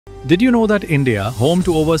Did you know that India, home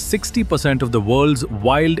to over 60% of the world's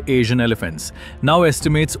wild Asian elephants, now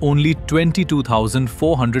estimates only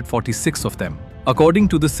 22,446 of them? According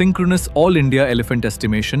to the Synchronous All India Elephant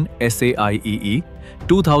Estimation SAIEE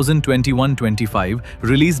 2021-25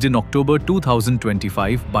 released in October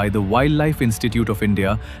 2025 by the Wildlife Institute of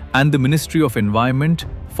India and the Ministry of Environment,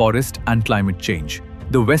 Forest and Climate Change,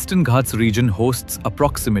 the Western Ghats region hosts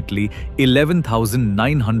approximately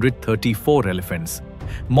 11,934 elephants,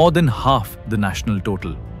 more than half the national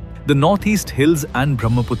total. The Northeast Hills and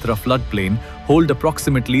Brahmaputra floodplain hold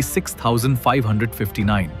approximately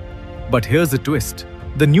 6,559. But here's a twist.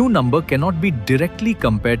 The new number cannot be directly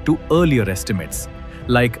compared to earlier estimates,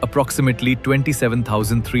 like approximately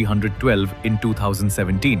 27,312 in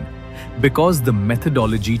 2017, because the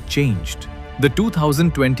methodology changed. The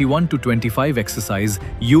 2021-25 exercise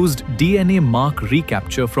used DNA mark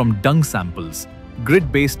recapture from dung samples,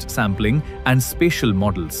 grid-based sampling and spatial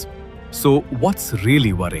models. So what's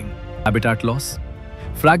really worrying? Habitat loss?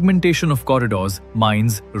 Fragmentation of corridors,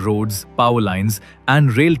 mines, roads, power lines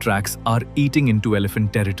and rail tracks are eating into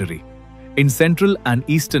elephant territory. In central and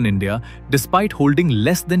eastern India, despite holding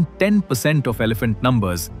less than 10% of elephant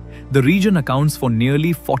numbers, the region accounts for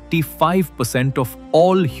nearly 45% of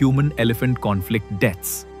all human-elephant conflict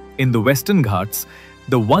deaths. In the Western Ghats,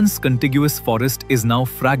 the once contiguous forest is now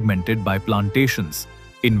fragmented by plantations,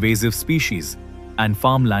 invasive species, and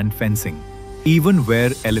farmland fencing, even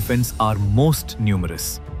where elephants are most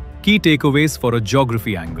numerous. Key takeaways for a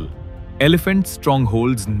geography angle. Elephant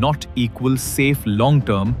strongholds not equal safe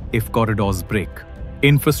long-term if corridors break.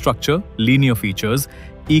 Infrastructure, linear features,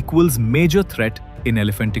 equals major threat in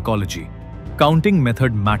elephant ecology. Counting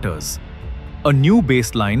method matters. A new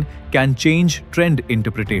baseline can change trend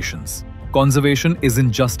interpretations. Conservation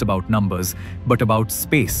isn't just about numbers, but about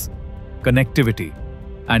space, connectivity,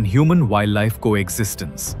 and human-wildlife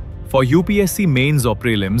coexistence. For UPSC Mains or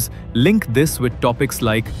Prelims, link this with topics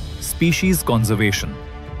like Species Conservation,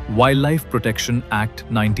 Wildlife Protection Act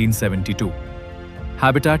 1972,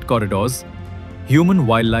 Habitat Corridors,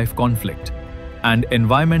 Human-Wildlife Conflict, and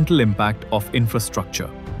Environmental Impact of Infrastructure.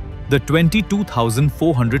 The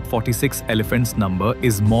 22,446 elephants number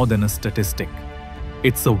is more than a statistic.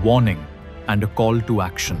 It's a warning and a call to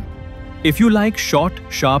action. If you like short,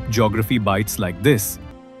 sharp geography bites like this,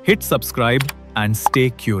 hit subscribe and stay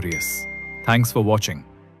curious. Thanks for watching.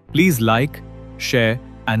 Please like, share,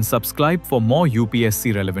 and subscribe for more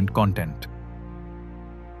UPSC relevant content.